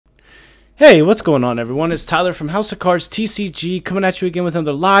Hey, what's going on, everyone? It's Tyler from House of Cards TCG coming at you again with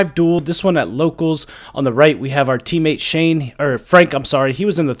another live duel. This one at locals. On the right, we have our teammate Frank. I'm sorry, he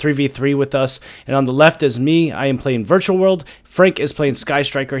was in the 3v3 with us. And on the left is me. I am playing Virtual World. Frank is playing Sky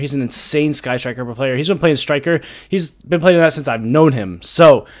Striker. He's an insane Sky Striker player. He's been playing Striker. He's been playing that since I've known him.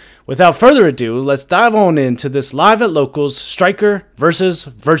 So, without further ado, let's dive on into this live at locals Striker versus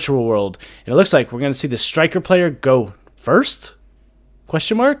Virtual World. And it looks like we're going to see the Striker player go first?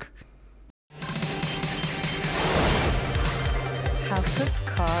 Question mark? House of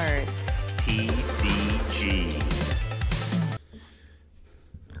Cards TCG.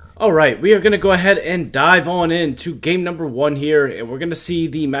 Alright, we are going to go ahead and dive on into game number 1 here, and we're going to see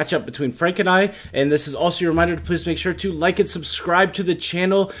the matchup between Frank and I, and this is also a reminder to please make sure to like and subscribe to the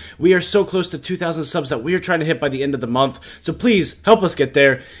channel. We are so close to 2,000 subs that we are trying to hit by the end of the month, so please help us get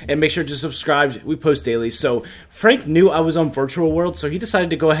there, and make sure to subscribe. We post daily. So Frank knew I was on Virtual World, so he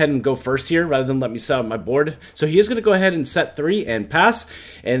decided to go ahead and go first here, rather than let me set up my board. So he is going to go ahead and set 3 and pass,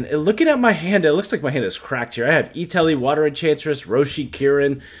 and looking at my hand, it looks like my hand is cracked here. I have Itelli, Water Enchantress, Roshi,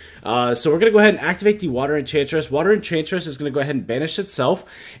 Kirin. So we're going to go ahead and activate the Water Enchantress. Water Enchantress is going to go ahead and banish itself,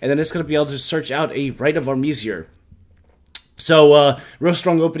 and then it's going to be able to search out a Rite of Armisier. So, real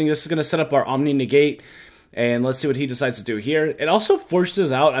strong opening. This is going to set up our Omni Negate, and let's see what he decides to do here. It also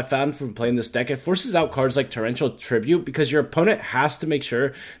forces out, I found from playing this deck, it forces out cards like Torrential Tribute, because your opponent has to make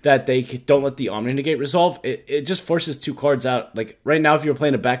sure that they don't let the Omni Negate resolve. It just forces 2 cards out. Like, right now, if you were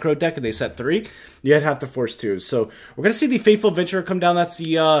playing a back row deck and they set 3, you'd have to force 2. So, we're going to see the Faithful Adventurer come down. That's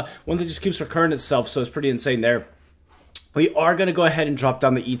the one that just keeps recurring itself, so it's pretty insane there. We are going to go ahead and drop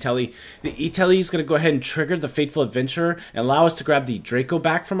down the Itelli. The Itelli is going to go ahead and trigger the Faithful Adventurer and allow us to grab the Draco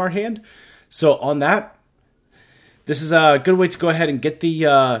back from our hand. So, on that, this is a good way to go ahead and get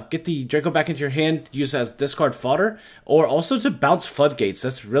the Draco back into your hand, use as discard fodder, or also to bounce floodgates.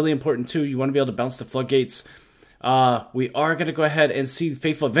 That's really important too. You want to be able to bounce the floodgates. We are going to go ahead and see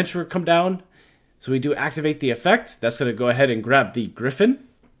Faithful Adventurer come down. So we do activate the effect. That's going to go ahead and grab the Griffin.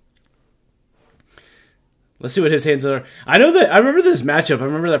 Let's see what his hands are. I remember this matchup. I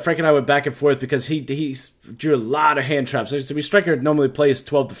remember that Frank and I went back and forth because he drew a lot of hand traps. So we Striker normally plays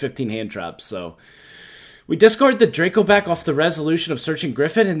 12 to 15 hand traps, so we discard the Draco back off the resolution of Searching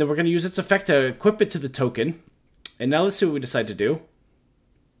Griffin, and then we're going to use its effect to equip it to the token. And now let's see what we decide to do.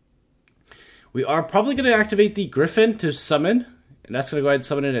 We are probably going to activate the Griffin to summon, and that's going to go ahead and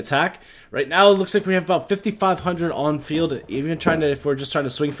summon an attack. Right now, it looks like we have about 5,500 on field, even if we're just trying to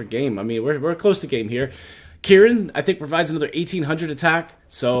swing for game. I mean, we're close to game here. Kirin, I think, provides another 1,800 attack,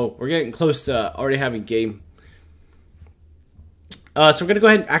 so we're getting close to already having game. So we're going to go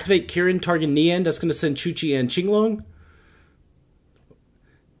ahead and activate Kirin, target Nian. That's going to send Chuchi and Qinglong,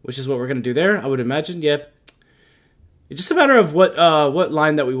 which is what we're going to do there, I would imagine. Yep. It's just a matter of what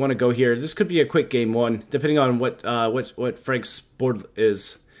line that we want to go here. This could be a quick game 1, depending on what Frank's board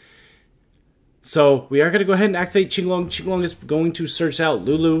is. So we are going to go ahead and activate Qinglong. Qinglong is going to search out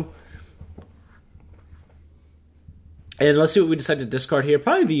Lulu. And let's see what we decide to discard here.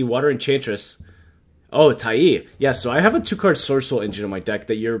 Probably the Water Enchantress. Oh, Tai. Yeah, so I have a 2-card Swordsoul engine in my deck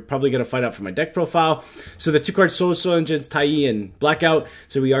that you're probably going to find out from my deck profile. So the 2-card Swordsoul engines, Tai and Blackout.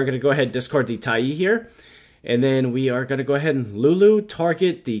 So we are going to go ahead and discard the Tai here. And then we are going to go ahead and Lulu,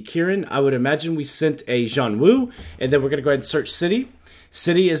 target the Kirin. I would imagine we sent a Zhanwu. And then we're going to go ahead and search City.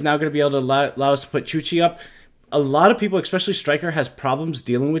 City is now going to be able to allow us to put Chuchi up. A lot of people, especially Striker, has problems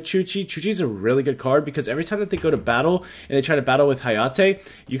dealing with Chuchi. Chuchi's a really good card because every time that they go to battle and they try to battle with Hayate,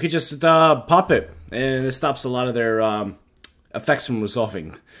 you could just pop it, and it stops a lot of their effects from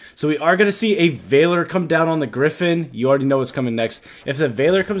resolving. So we are going to see a Veiler come down on the Griffin. You already know what's coming next. If the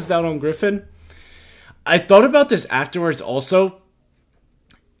Veiler comes down on Griffin, I thought about this afterwards also.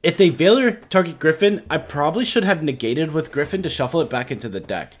 If they Veiler target Griffin, I probably should have negated with Griffin to shuffle it back into the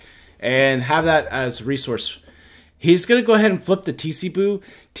deck and have that as resource. He's going to go ahead and flip the TC Boo.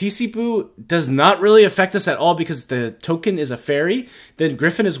 TC Boo does not really affect us at all because the token is a fairy. Then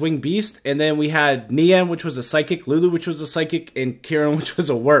Griffin is Winged Beast. And then we had Nian, which was a psychic, Lulu, which was a psychic, and Kirin, which was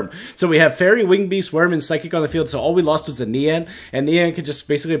a worm. So we have fairy, Winged Beast, worm, and psychic on the field. So all we lost was a Nian. And Nian could just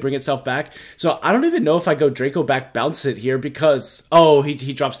basically bring itself back. So I don't even know if I go Draco back, bounce it here because, oh,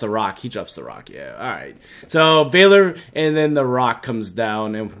 he drops the rock. He drops the rock. Yeah, all right. So Veiler, and then the rock comes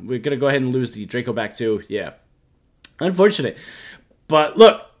down. And we're going to go ahead and lose the Draco back too. Yeah. Unfortunate. But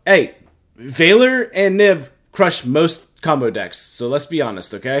look, hey, Veiler and Nib crush most combo decks. So let's be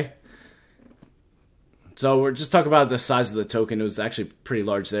honest, okay? So we're just talking about the size of the token. It was actually pretty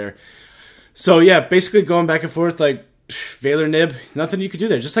large there. So yeah, basically going back and forth like Veiler Nib, nothing you could do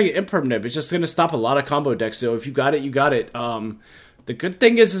there. Just like an Imperm Nib. It's just going to stop a lot of combo decks. So if you got it, you got it. The good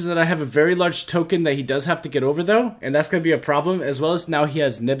thing is that I have a very large token that he does have to get over, though, and that's going to be a problem, as well as now he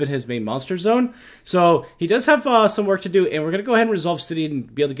has Nib in his main monster zone. So he does have some work to do, and we're going to go ahead and resolve City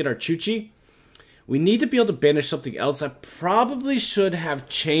and be able to get our Chuchi. We need to be able to banish something else. I probably should have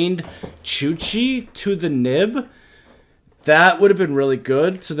chained Chuchi to the Nib. That would have been really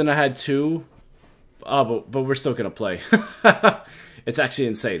good. So then I had two. But we're still going to play. It's actually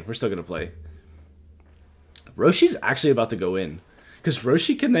insane. We're still going to play. Roshi's actually about to go in. Because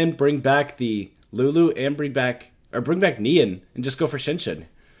Roshi can then bring back the Lulu and bring back Nian and just go for Shinshin.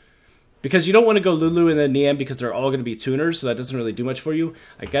 Because you don't want to go Lulu and then Nian because they're all going to be tuners, so that doesn't really do much for you,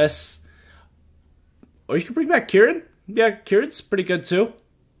 I guess. Or you can bring back Kirin. Yeah, Kirin's pretty good too.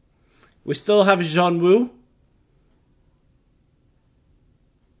 We still have Jean-Wu.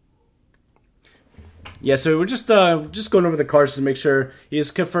 Yeah, so we're just going over the cards to make sure he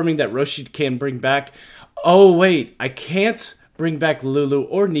is confirming that Roshi can bring back. Oh wait, I can't bring back Lulu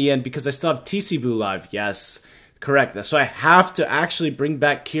or Nian because I still have TC Boo live. Yes, correct. So I have to actually bring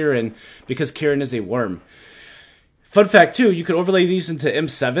back Kirin because Kirin is a worm. Fun fact too, you can overlay these into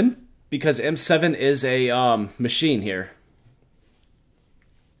M7 because M7 is a machine here.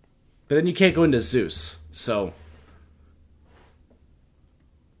 But then you can't go into Zeus. So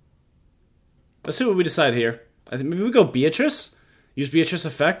let's see what we decide here. I think maybe we go Beatrice. Use Beatrice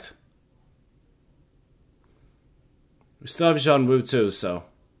effect. We still have Jean-Wu too, so.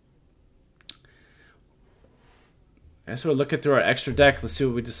 I guess we're looking through our extra deck. Let's see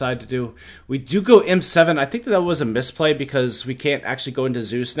what we decide to do. We do go M7. I think that was a misplay because we can't actually go into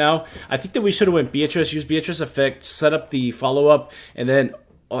Zeus now. I think that we should have went Beatrice, use Beatrice effect, set up the follow-up, and then...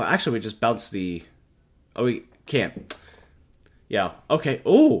 Oh, actually, we just bounce the... Oh, we can't. Yeah, okay.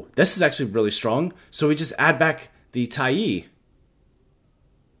 Oh, this is actually really strong. So we just add back the Tai.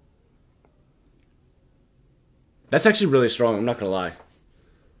 That's actually really strong, I'm not going to lie.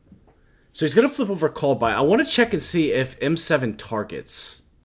 So he's going to flip over Call By. I want to check and see if M7 targets.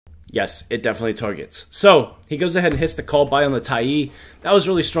 Yes, it definitely targets. So he goes ahead and hits the Call By on the Tai. That was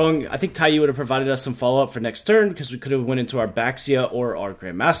really strong. I think Tai would have provided us some follow-up for next turn because we could have went into our Baxia or our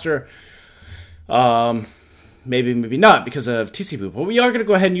Grandmaster. Maybe, maybe not because of TC Boo. But we are going to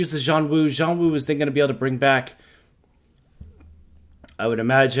go ahead and use the Jean-Wu. Jean-Wu is then going to be able to bring back, I would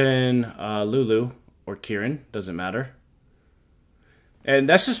imagine, Lulu. Or Kirin, doesn't matter. And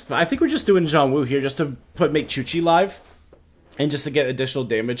that's just, I think we're just doing Jean-Wu here just to make Chuchi live. And just to get additional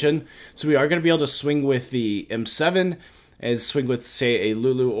damage in. So we are going to be able to swing with the M7. And swing with, say, a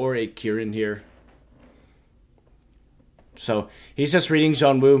Lulu or a Kirin here. So he's just reading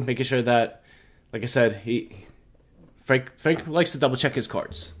Jean-Wu, making sure that, like I said, Frank likes to double check his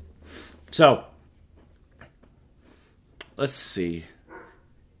cards. So, let's see.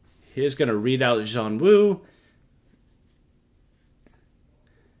 He's going to read out Jean-Wu.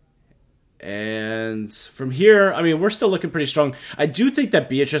 And from here, I mean, we're still looking pretty strong. I do think that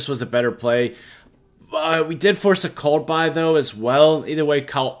Beatrice was the better play. We did force a Call By, though, as well. Either way,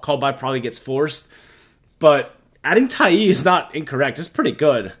 Call By probably gets forced. But adding Tai is not incorrect. It's pretty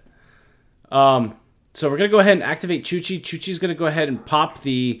good. So we're going to go ahead and activate Chuchi. Chuchi's going to go ahead and pop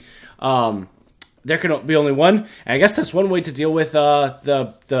the... There can be only one. And I guess that's one way to deal with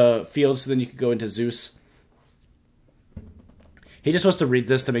the field, so then you can go into Zeus. He just wants to read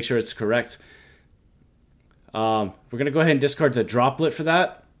this to make sure it's correct. We're going to go ahead and discard the Droplet for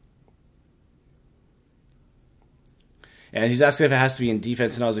that. And he's asking if it has to be in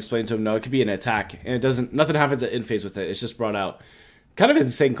defense, and I was explaining to him, no, it could be an attack. And it doesn't, nothing happens at in phase with it. It's just brought out. Kind of an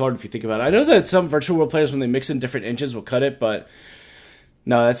insane card if you think about it. I know that some Virtual World players, when they mix in different engines, will cut it, but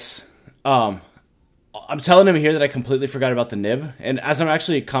no, that's... I'm telling him here that I completely forgot about the nib, and as I'm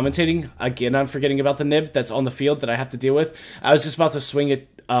actually commentating, again, I'm forgetting about the nib that's on the field that I have to deal with. I was just about to swing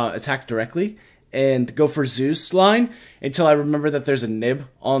it, attack directly, and go for Zeus line until I remember that there's a nib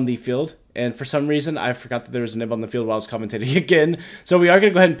on the field, and for some reason, I forgot that there was a nib on the field while I was commentating again. So we are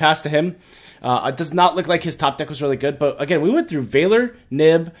going to go ahead and pass to him. It does not look like his top deck was really good, but again, we went through Valor,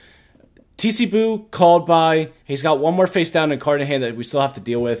 nib, TC Boo, Called By. He's got one more face down and card in hand that we still have to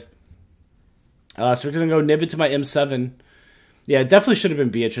deal with. So we're going to go nib into my M7. Yeah, it definitely should have been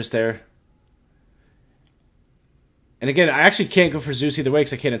Beatrice there. And again, I actually can't go for Zeus either way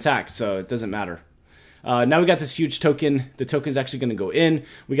because I can't attack, so it doesn't matter. Now we got this huge token. The token's actually going to go in.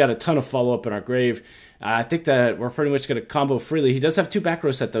 We got a ton of follow-up in our grave. I think that we're pretty much going to combo freely. He does have 2 back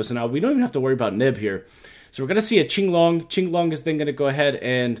row set, though, so now we don't even have to worry about nib here. So we're going to see a Qinglong. Qinglong is then going to go ahead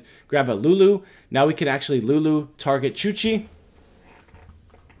and grab a Lulu. Now we can actually Lulu target Chuchi.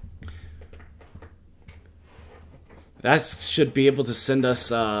 That should be able to send us...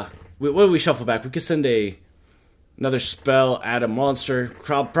 what do we shuffle back? We could send a... another spell, add a monster.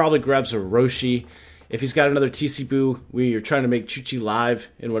 Probably grabs a Roshi. If he's got another TC Boo, we are trying to make Chi Chi live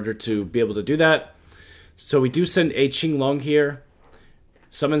in order to be able to do that. So we do send a Qinglong here.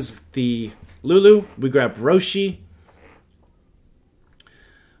 Summons the Lulu. We grab Roshi.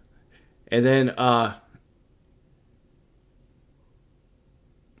 And then,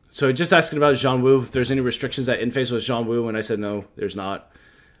 so just asking about Zhang Wu, if there's any restrictions that in-phase with Zhang Wu, and I said no, there's not.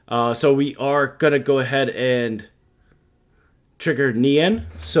 So we are going to go ahead and trigger Nian.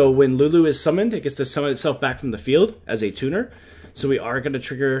 So when Lulu is summoned, it gets to summon itself back from the field as a tuner. So we are going to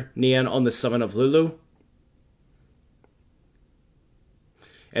trigger Nian on the summon of Lulu.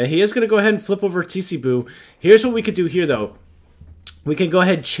 And he is going to go ahead and flip over TC Boo. Here's what we could do here, though. We can go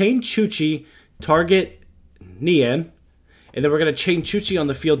ahead and chain Chuchi, target Nian, and then we're going to chain Chuchi on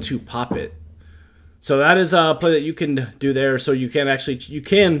the field to pop it. So that is a play that you can do there. So you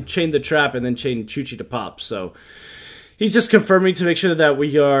can chain the trap and then chain Chuchi to pop. So he's just confirming to make sure that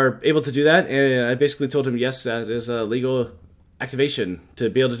we are able to do that. And I basically told him, yes, that is a legal activation to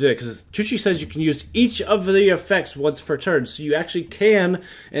be able to do it, because Chuchi says you can use each of the effects once per turn, so you actually can,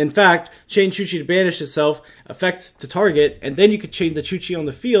 in fact, chain Chuchi to banish itself, effect to target, and then you could chain the Chuchi on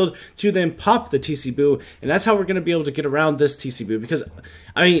the field to then pop the TC Boo, and that's how we're going to be able to get around this TC Boo, because,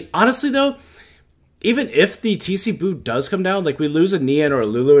 I mean, honestly though, even if the TC Boo does come down, like we lose a Nian or a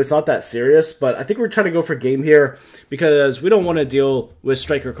Lulu, it's not that serious, but I think we're trying to go for game here because we don't want to deal with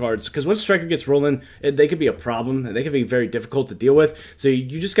striker cards, because once striker gets rolling, they could be a problem, and they can be very difficult to deal with, so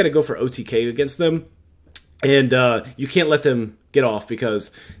you just got to go for OTK against them, and you can't let them get off, because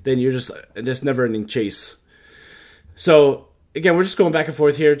then you're just never-ending chase. So, again, we're just going back and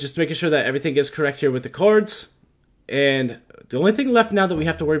forth here, just making sure that everything is correct here with the cards. And the only thing left now that we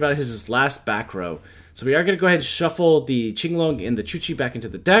have to worry about is his last back row. So we are going to go ahead and shuffle the Qinglong and the Chuchi back into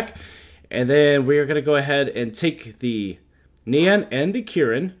the deck. And then we are going to go ahead and take the Nian and the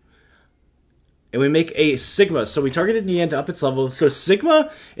Kirin. And we make a Sigma. So we targeted Nian to up its level. So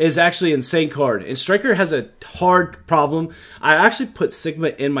Sigma is actually an insane card. And Striker has a hard problem. I actually put Sigma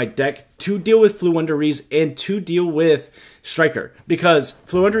in my deck to deal with Floowandereeze and to deal with Striker. Because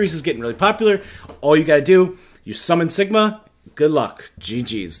Floowandereeze is getting really popular. All you got to do, you summon Sigma, good luck.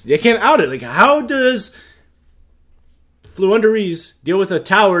 GG's. You can't out it. Like, how does Floowandereeze deal with the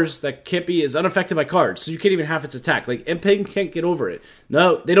towers that can't be as unaffected by cards? So you can't even have its attack. Like, Imping can't get over it.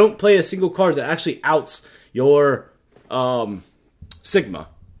 No, they don't play a single card that actually outs your Sigma.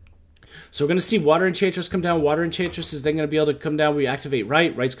 So we're going to see Water Enchantress come down. Water Enchantress is then going to be able to come down. We activate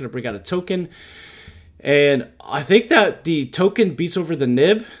Right. Right's going to bring out a token. And I think that the token beats over the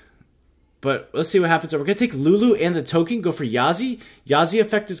Nib. But let's see what happens. We're going to take Lulu and the token, go for Yazi. Yazi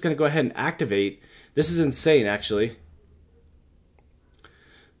effect is going to go ahead and activate. This is insane, actually.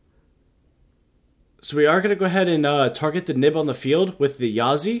 So we are going to go ahead and target the Nib on the field with the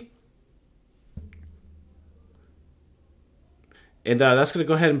Yazi. And that's going to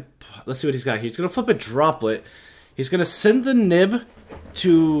go ahead and... Let's see what he's got here. He's going to flip a Droplet. He's going to send the Nib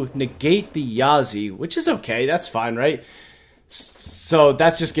to negate the Yazi, which is okay. That's fine, right? So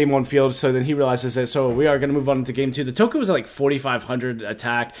that's just game one field. So then he realizes that. So we are going to move on into game two. The token was at like 4,500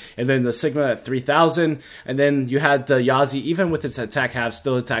 attack, and then the Sigma at 3,000, and then you had the Yazi, even with its attack half,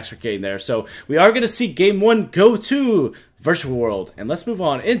 still attacks for gain there. So we are going to see game one go to Virtual World, and let's move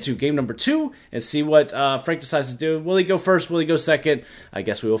on into game number two and see what Frank decides to do. Will he go first? Will he go second? I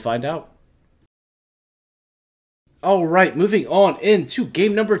guess we will find out. Alright, moving on into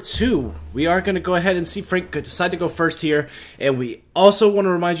game number two. We are going to go ahead and see Frank decide to go first here. And we also want to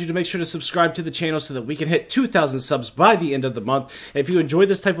remind you to make sure to subscribe to the channel so that we can hit 2,000 subs by the end of the month. And if you enjoy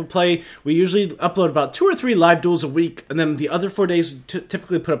this type of play, we usually upload about 2 or 3 live duels a week. And then the other 4 days, we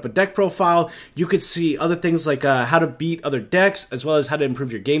typically put up a deck profile. You could see other things like how to beat other decks, as well as how to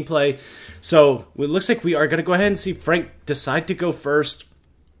improve your gameplay. So it looks like we are going to go ahead and see Frank decide to go first.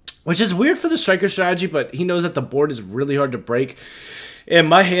 Which is weird for the striker strategy, but he knows that the board is really hard to break. In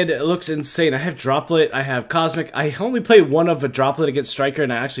my hand, it looks insane. I have Droplet, I have Cosmic. I only played one of a Droplet against Striker,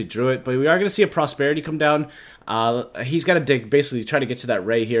 and I actually drew it. But we are going to see a Prosperity come down. He's got to dig, basically try to get to that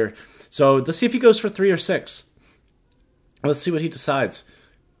Ray here. So let's see if he goes for 3 or 6. Let's see what he decides.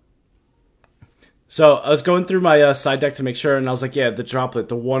 So I was going through my side deck to make sure, and I was like, yeah, the Droplet,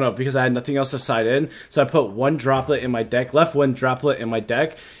 the 1-of, because I had nothing else to side in. So I put 1 Droplet in my deck, left 1 Droplet in my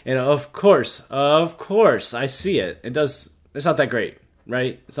deck, and of course, I see it. It's not that great,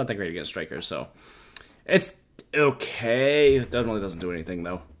 right? It's not that great against Strikers, so it's okay. It definitely doesn't do anything,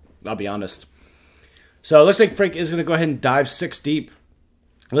 though. I'll be honest. So it looks like Frank is going to go ahead and dive 6 deep.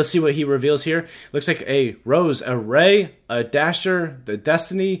 Let's see what he reveals here. Looks like a Rose, a Ray, a Dasher, the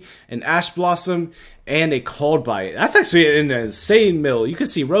Destiny, an Ash Blossom, and a Called By. That's actually an insane mill. You can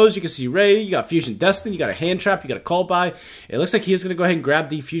see Rose, you can see Ray, you got Fusion Destiny, you got a Hand Trap, you got a Called By. It looks like he is going to go ahead and grab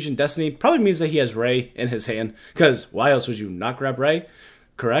the Fusion Destiny. Probably means that he has Ray in his hand, because why else would you not grab Ray?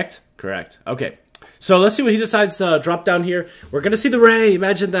 Correct? Correct. Okay. So let's see what he decides to drop down here. We're going to see the Ray.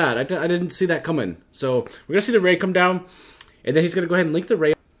 Imagine that. I didn't see that coming. So we're going to see the Ray come down, and then he's going to go ahead and link the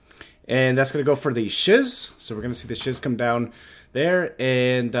Ray. And that's going to go for the Shiz. So we're going to see the Shiz come down there.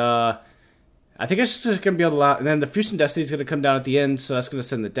 And I think it's just going to be able to allow... And then the Fusion Destiny is going to come down at the end. So that's going to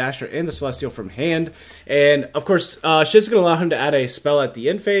send the Dasher and the Celestial from hand. And, of course, Shiz is going to allow him to add a spell at the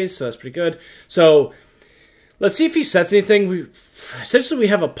end phase. So that's pretty good. So let's see if he sets anything. Essentially, we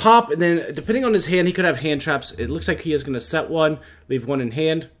have a pop. And then, depending on his hand, he could have hand traps. It looks like he is going to set one. Leave one in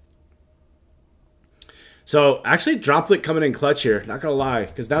hand. So, actually, Droplet coming in clutch here. Not going to lie.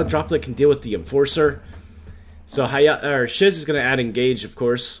 Because now Droplet can deal with the Enforcer. So, Shiz is going to add Engage, of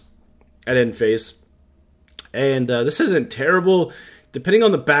course, at end phase. And this isn't terrible. Depending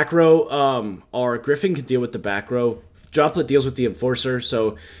on the back row, our Griffin can deal with the back row. Droplet deals with the Enforcer.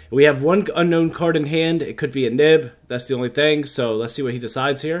 So, we have one unknown card in hand. It could be a Nib. That's the only thing. So, let's see what he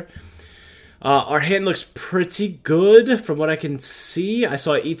decides here. Our hand looks pretty good from what I can see. I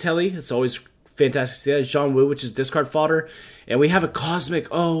saw E-Telly. It's always fantastic to see that. Jean Wu, which is discard fodder. And we have a Cosmic.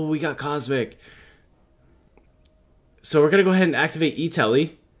 Oh, we got Cosmic. So we're going to go ahead and activate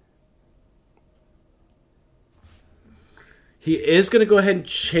E-Telly. He is going to go ahead and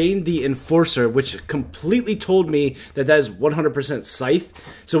chain the Enforcer, which completely told me that that is 100% Scythe.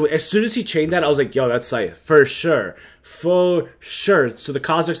 So as soon as he chained that, I was like, yo, that's Scythe. For sure. For sure. So the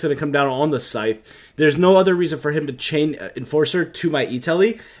Cosmic's going to come down on the Scythe. There's no other reason for him to chain Enforcer to my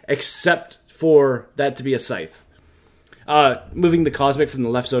E-Telly, except for that to be a Scythe. Moving the Cosmic from the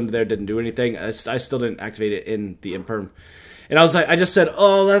left zone to there didn't do anything. I still didn't activate it in the Imperm. And I was like, I just said,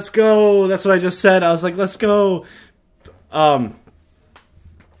 oh, let's go. That's what I just said. I was like, let's go. Because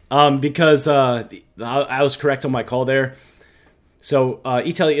I was correct on my call there. So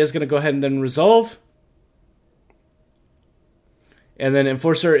E-Telly is going to go ahead and then resolve. And then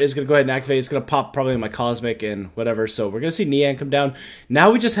Enforcer is going to go ahead and activate. It's going to pop probably in my Cosmic and whatever. So we're going to see Nian come down.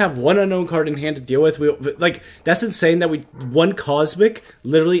 Now we just have one unknown card in hand to deal with. That's insane that one Cosmic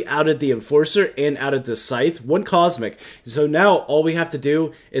literally outed the Enforcer and outed the Scythe. One Cosmic. So now all we have to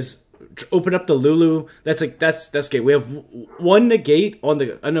do is open up the Lulu. That's great. We have one negate on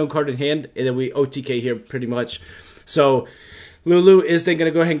the unknown card in hand, and then we OTK here pretty much. So Lulu is then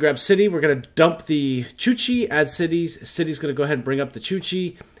going to go ahead and grab City. We're going to dump the Chuchi, add Cities. City's going to go ahead and bring up the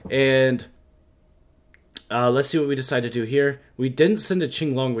Chuchi. And let's see what we decide to do here. We didn't send a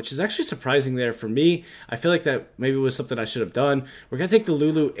Qinglong, which is actually surprising there for me. I feel like that maybe was something I should have done. We're going to take the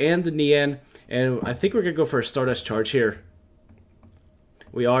Lulu and the Nian, and I think we're going to go for a Stardust charge here.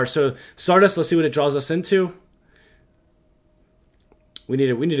 We are. So Stardust, let's see what it draws us into. We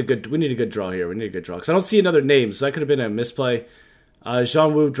need a good draw here. We need a good draw. Because I don't see another name, so that could have been a misplay.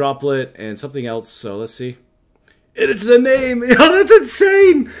 Jean Wu, Droplet, and something else. So let's see. It's a name! Oh, that's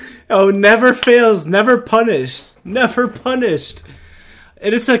insane! Oh, never fails, never punished. Never punished.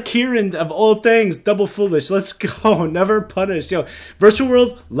 And it's a Kieran of all things. Double Foolish. Let's go. Never punished. Yo, Virtual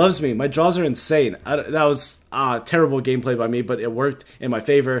World loves me. My draws are insane. That was terrible gameplay by me, but it worked in my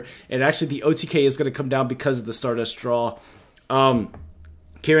favor. And actually, the OTK is going to come down because of the Stardust draw.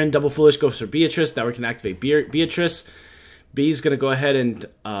 Kieran, Double Foolish goes for Beatrice. Now we can activate Beatrice. B's going to go ahead and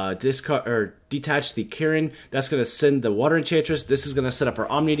discard or detach the Kieran. That's going to send the Water Enchantress. This is going to set up our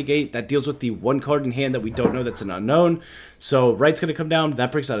Omni Negate. That deals with the one card in hand that we don't know that's an unknown. So Right's going to come down.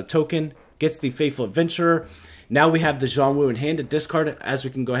 That brings out a token. Gets the Faithful Adventurer. Now we have the Jean Wu in hand to discard it, as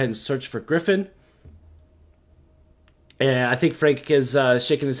we can go ahead and search for Griffin. And I think Frank is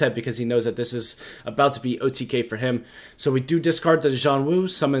shaking his head because he knows that this is about to be OTK for him. So we do discard the Jean Wu,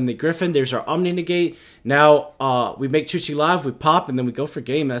 summon the Griffin. There's our Omni Negate. Now we make Chuchi live, we pop, and then we go for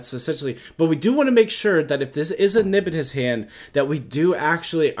game. That's essentially... But we do want to make sure that if this is a Nib in his hand, that we do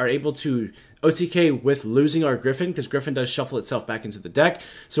actually are able to OTK with losing our Griffin, because Griffin does shuffle itself back into the deck.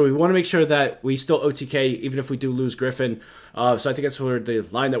 So we want to make sure that we still OTK even if we do lose Griffin. So I think that's where the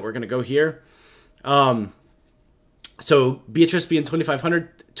line that we're going to go here. So Beatrice being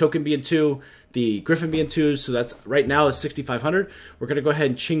 2,500, token being 2, the Griffin being 2, so that's right now is 6,500. We're going to go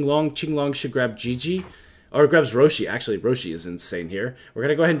ahead and Qinglong. Qinglong should grab Gigi, or grabs Roshi. Actually, Roshi is insane here. We're going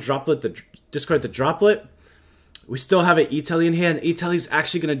to go ahead and discard the Droplet. We still have an E-Telly in hand. E-Telly's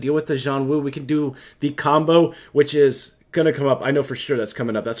actually going to deal with the Jean Wu. We can do the combo, which is gonna come up. I know for sure that's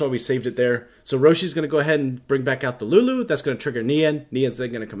coming up. That's why we saved it there. So Roshi's gonna go ahead and bring back out the Lulu. That's gonna trigger Nian. Nian's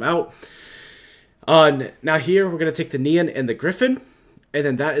then gonna come out. Now here we're gonna take the Nian and the Griffin, and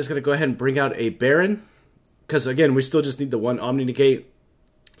then that is gonna go ahead and bring out a Baron. Because again, we still just need the one Omni Negate.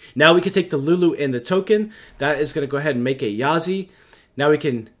 Now we can take the Lulu and the token. That is gonna go ahead and make a Yazi. Now we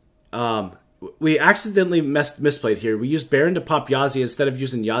can. We accidentally misplayed here. We used Baron to pop Yazi instead of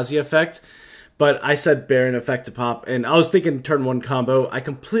using Yazi effect. But I said Baron effect to pop, and I was thinking turn 1 combo. I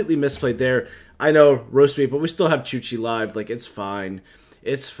completely misplayed there. I know, roast me, but we still have Chuchi live. Like, it's fine.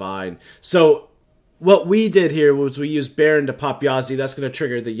 It's fine. So, what we did here was we used Baron to pop Yazi. That's going to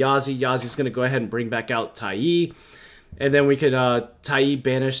trigger the Yazi. Yazi's going to go ahead and bring back out Tai. And then we could Tai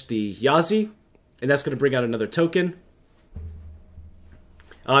banish the Yazi, and that's going to bring out another token.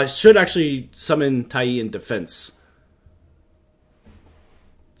 Should actually summon Tai in defense.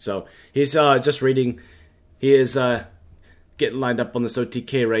 So he's just reading. He is getting lined up on this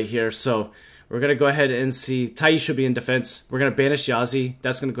OTK right here. So we're going to go ahead and see. Tai should be in defense. We're going to banish Yazi.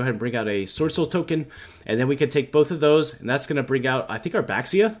 That's going to go ahead and bring out a Swordsoul token. And then we can take both of those. And that's going to bring out, I think, our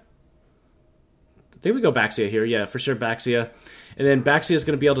Baxia. I think we go Baxia here. Yeah, for sure Baxia. And then Baxia is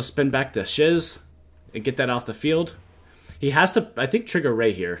going to be able to spin back the Shiz and get that off the field. He has to, I think, trigger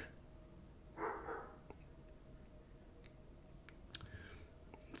Ray here.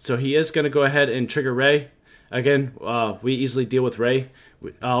 So he is going to go ahead and trigger Ray. Again, we easily deal with Ray.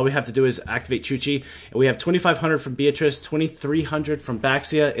 All we have to do is activate Chuchi. And we have 2,500 from Beatrice, 2,300 from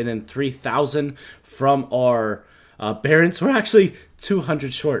Baxia, and then 3,000 from our Barons. We're actually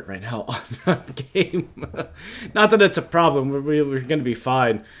 200 short right now on the game. Not that it's a problem. We're going to be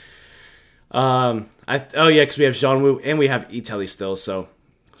fine. Oh yeah, because we have Zhongwu and we have Italy still. So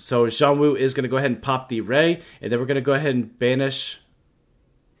Zhongwu is going to go ahead and pop the Ray. And then we're going to go ahead and banish...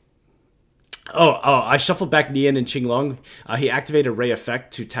 Oh, I shuffled back Nian and Qinglong. He activated Ray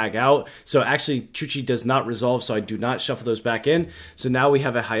effect to tag out. So actually, Chuchi does not resolve, so I do not shuffle those back in. So now we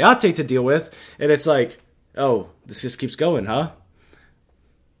have a Hayate to deal with. And it's like, oh, this just keeps going, huh?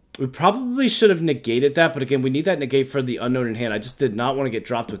 We probably should have negated that. But again, we need that negate for the unknown in hand. I just did not want to get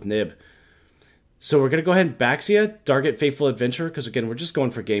dropped with Nib. So we're going to go ahead and Baxia, target Faithful Adventurer. Because again, we're just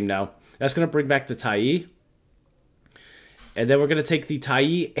going for game now. That's going to bring back the Tai. And then we're going to take the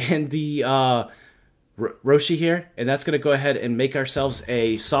Tai and the Roshi here. And that's going to go ahead and make ourselves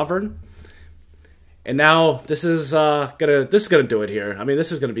a Sovereign. And now this is gonna do it here. I mean,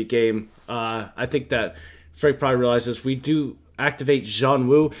 this is going to be game. I think that Frank probably realizes we do activate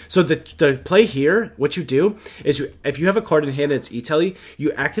Zhongwu. So the play here, what you do is if you have a card in hand and it's Italy,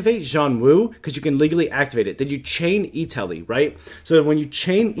 you activate Zhongwu because you can legally activate it. Then you chain Italy, right? So when you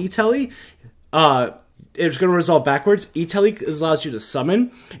chain Italy, it's going to resolve backwards. Italy allows you to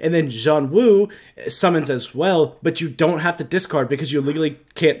summon, and then Zhongwu summons as well, but you don't have to discard because you legally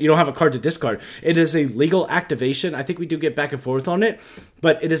can't, you don't have a card to discard. It is a legal activation. I think we do get back and forth on it,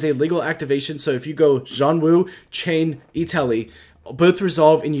 but it is a legal activation. So if you go Zhongwu, chain Italy, both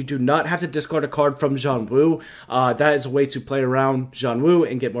resolve, and you do not have to discard a card from Zhongwu. That is a way to play around Zhongwu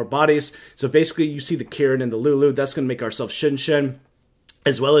and get more bodies. So basically, you see the Kirin and the Lulu. That's going to make ourselves Shin Shin,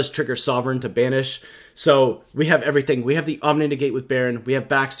 as well as trigger Sovereign to banish. So we have everything. We have the Omni Negate with Baron. We have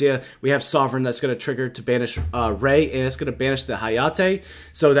Baxia. We have Sovereign that's going to trigger to banish Ray, and it's going to banish the Hayate.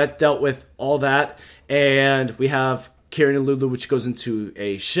 So that dealt with all that. And we have Kirin and Lulu, which goes into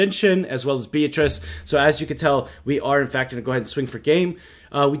a Shin Shin, as well as Beatrice. So as you can tell, we are in fact going to go ahead and swing for game.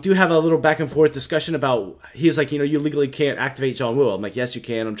 We do have a little back and forth discussion about, he's like, you know, you legally can't activate Zhongwu. I'm like, yes, you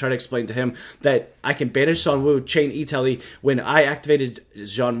can. I'm trying to explain to him that I can banish Zhongwu, chain Italy. When I activated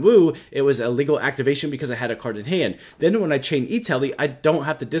Zhongwu, it was a legal activation because I had a card in hand. Then when I chain Italy, I don't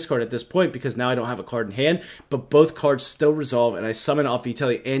have to discard at this point because now I don't have a card in hand, but both cards still resolve, and I summon off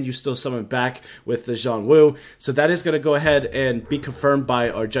Italy, and you still summon back with the Zhongwu. So that is going to go ahead and be confirmed by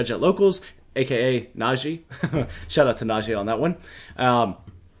our judge at locals, aka Najee. Shout out to Najee on that one.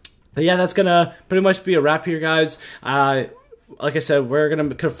 But yeah, that's gonna pretty much be a wrap here, guys. Like I said, we're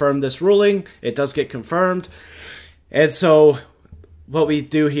gonna confirm this ruling. It does get confirmed, and so what we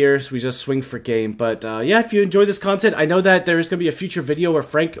do here is we just swing for game. But yeah, if you enjoy this content, I know that there's going to be a future video where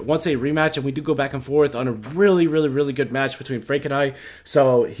Frank wants a rematch, and we do go back and forth on a really, really, really good match between Frank and I.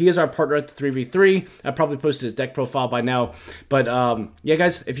 So he is our partner at the 3v3. I probably posted his deck profile by now. But yeah,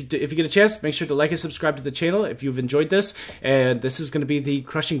 guys, if you get a chance, make sure to like and subscribe to the channel if you've enjoyed this. And this is going to be the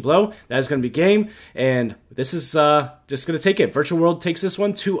crushing blow. That is going to be game. And this is just going to take it. Virtual World takes this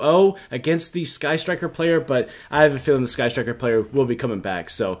one 2-0 against the Sky Striker player, but I have a feeling the Sky Striker player will be coming back.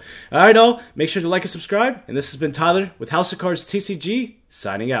 So, alright all, make sure to like and subscribe. And this has been Tyler with House of Cards TCG,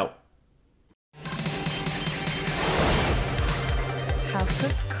 signing out.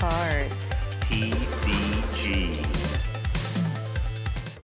 House of Cards. TCG.